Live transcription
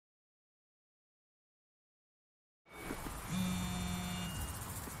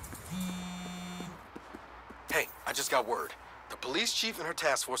I just got word. The police chief and her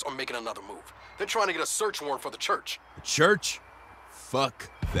task force are making another move. They're trying to get a search warrant for the church. The church? Fuck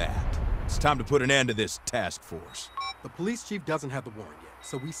that. It's time to put an end to this task force. The police chief doesn't have the warrant yet,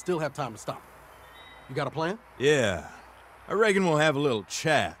 so we still have time to stop him. You got a plan? Yeah. I reckon we'll have a little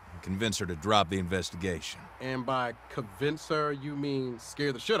chat and convince her to drop the investigation. And by convince her, you mean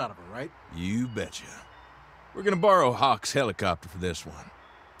scare the shit out of her, right? You betcha. We're gonna borrow Hawk's helicopter for this one.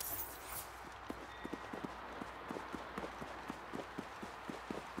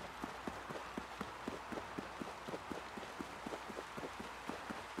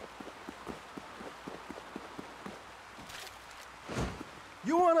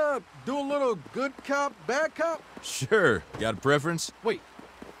 You wanna do a little good cop, bad cop? Sure. Got a preference? Wait,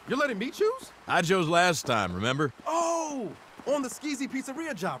 you're letting me choose? I chose last time, remember? Oh, on the Skeezy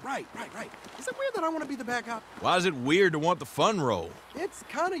Pizzeria job. Right. Is it weird that I want to be the bad cop? Why is it weird to want the fun role? It's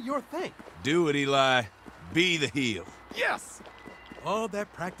kind of your thing. Do it, Eli. Be the heel. Yes! All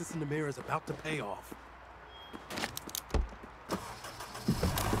that practice in the mirror is about to pay off.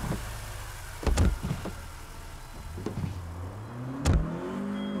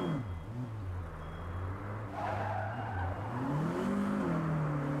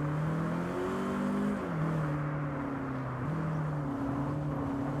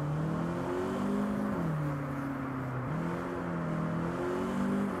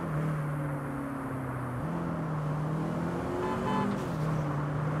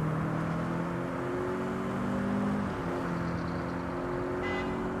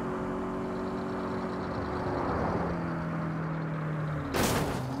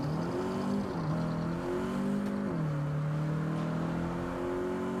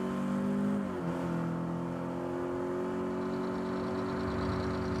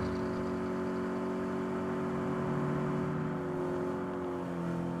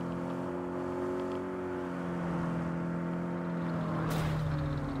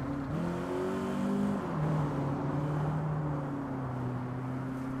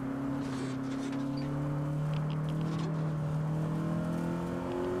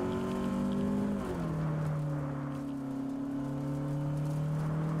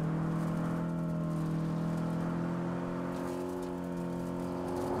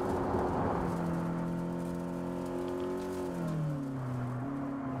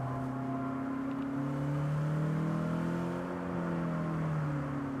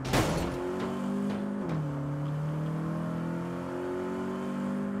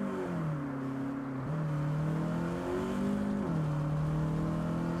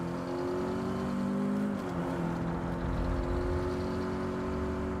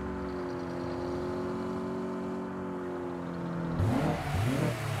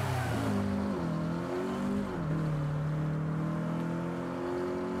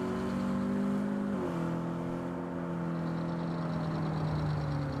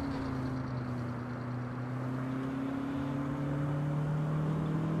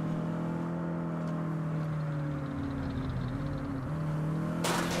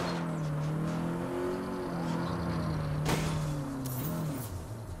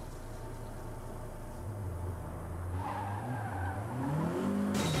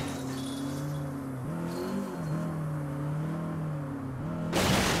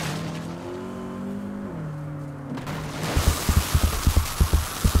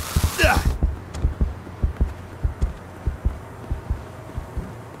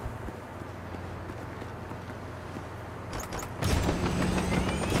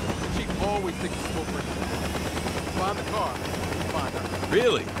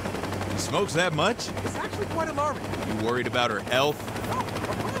 Really? He smokes that much? It's actually quite alarming. You worried about her health? No,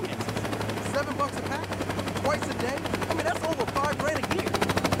 her finances. $7 a pack, twice a day. I mean, that's over $5 grand a year.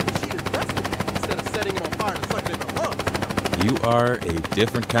 She'd invest in that instead of setting it on fire and sucking it in her lungs. You are a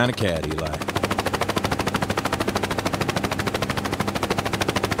different kind of cat, Eli.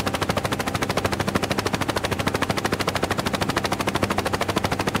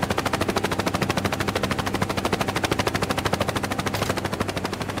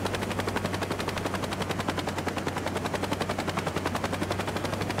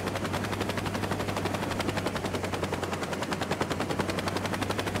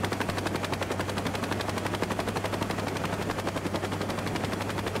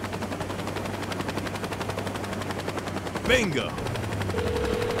 Bingo!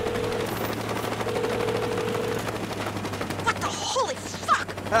 What the holy fuck?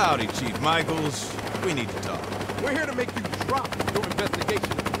 Howdy, Chief Michaels. We need to talk. We're here to make you drop your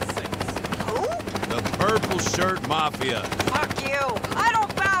investigation into the Saints. Who? The Purple Shirt Mafia. Fuck you. I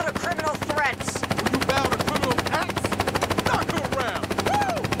don't bow to criminal threats. Will you bow to criminal acts? Knock her around!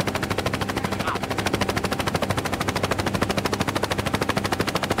 Woo!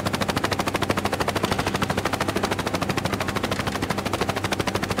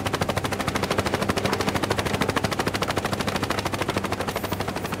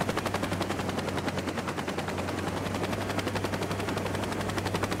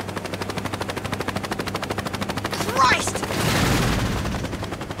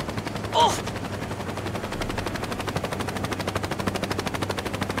 Oh!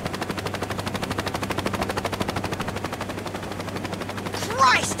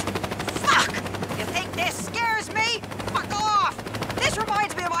 Christ! Fuck! You think this scares me? Fuck off! This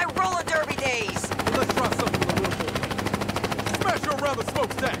reminds me of my roller derby days. Well, let's try something with a little more. Smash her around the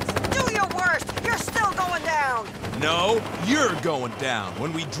smokestacks. Do your worst. You're still going down. No, you're going down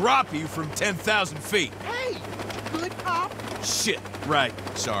when we drop you from 10,000 feet. Hey, good cop. Shit, right,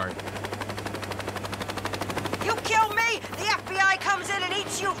 sorry. You kill me, the FBI comes in and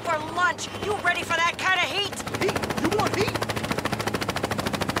eats you for lunch. You ready for that kind of heat? Heat? You want heat?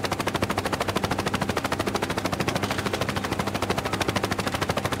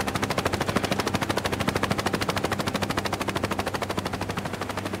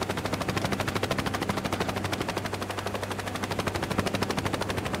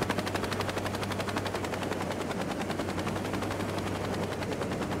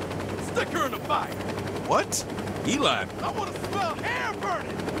 Stick her in the fire. What? Eli, I want to smell hair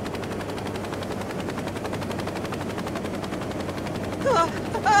burning.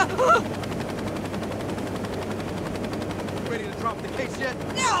 Ready to drop the case yet?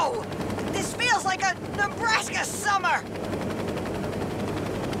 No! This feels like a Nebraska summer!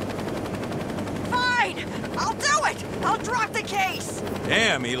 Fine! I'll do it! I'll drop the case!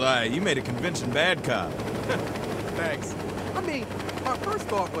 damn, Eli, you made a convincing bad cop. Thanks. I mean, my first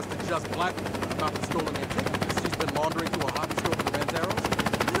thought was to just blackmail her about the stolen antiquities she's been laundering through a hobby store for the Ranteros.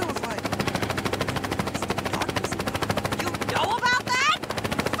 Then I was like, it's the darkness. You know about that?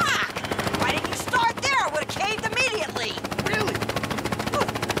 Fuck! Why didn't you start there? I would have caved immediately! Really? Huh.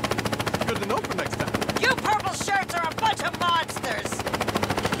 Good to know for next time. You purple shirts are a bunch of monsters!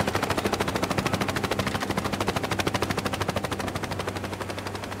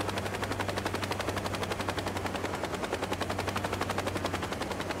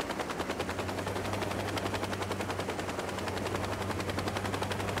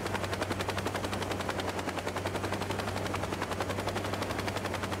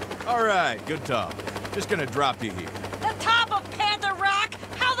 All right, good talk. Just gonna drop you here. The top of Panther Rock?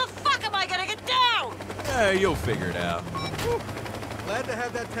 How the fuck am I gonna get down? You'll figure it out. Whew. Glad to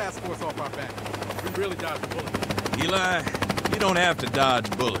have that task force off our back. We really dodged the bullet. Eli, you don't have to dodge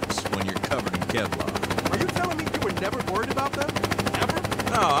bullets when you're covered in Kevlar. Are you telling me you were never worried about them? Ever?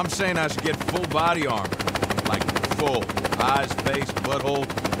 No, I'm saying I should get full body armor. Like full. Eyes, face, butthole,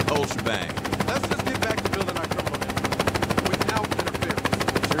 the whole shebang. Let's just get back to building our criminal network without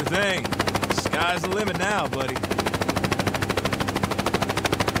interference. Sure thing. Sky's the limit now, buddy.